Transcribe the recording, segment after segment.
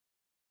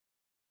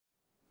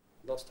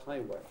Lost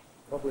Highway,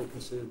 probably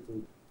considered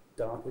the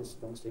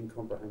darkest, most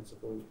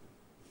incomprehensible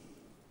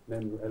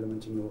memory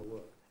element in your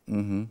work.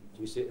 Mm-hmm. Do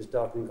you see it as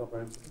dark and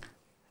incomprehensible?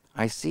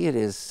 I see it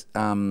as,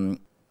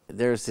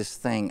 there's this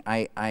thing,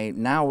 I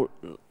now,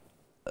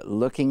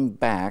 looking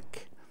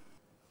back,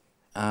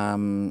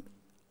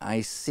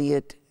 I see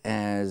it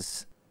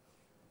as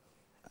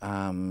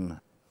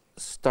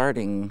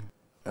starting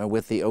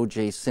with the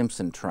O.J.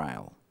 Simpson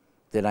trial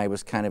that I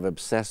was kind of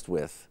obsessed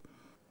with.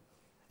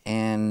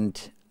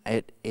 And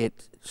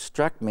it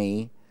struck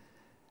me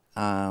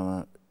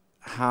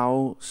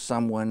how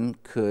someone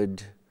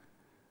could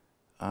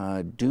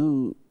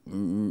do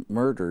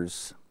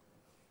murders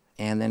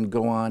and then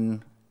go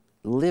on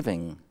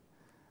living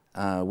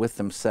with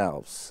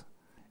themselves.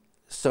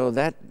 So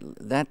that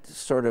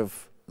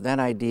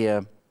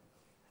idea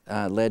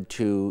led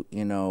to,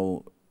 you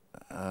know,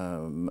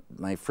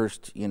 my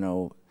first, you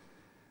know,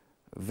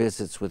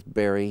 visits with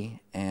Barry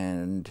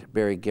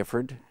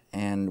Gifford,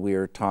 and we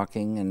were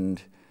talking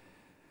and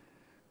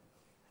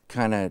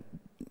kind of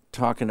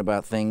talking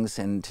about things,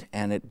 and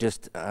it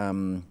just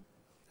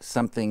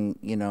something,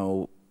 you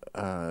know,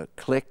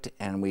 clicked,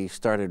 and we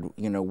started,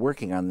 you know,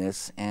 working on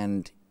this,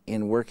 and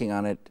in working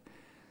on it,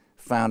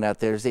 found out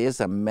there is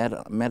a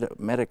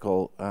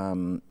medical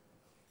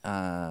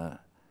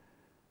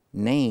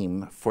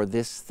name for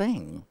this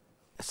thing,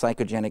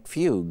 psychogenic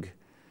fugue,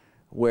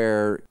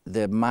 where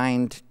the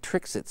mind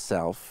tricks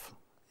itself,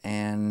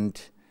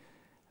 and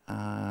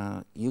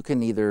you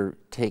can either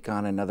take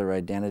on another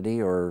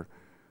identity or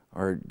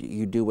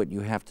you do what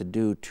you have to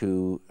do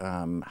to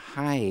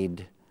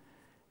hide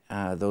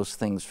those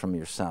things from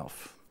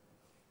yourself.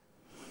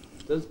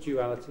 Does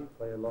duality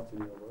play a lot in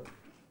your work?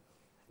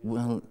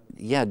 Well,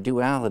 yeah,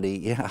 duality,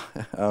 yeah.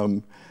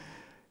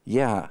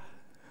 Yeah.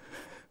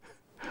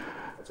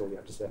 That's all you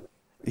have to say.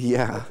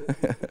 Yeah.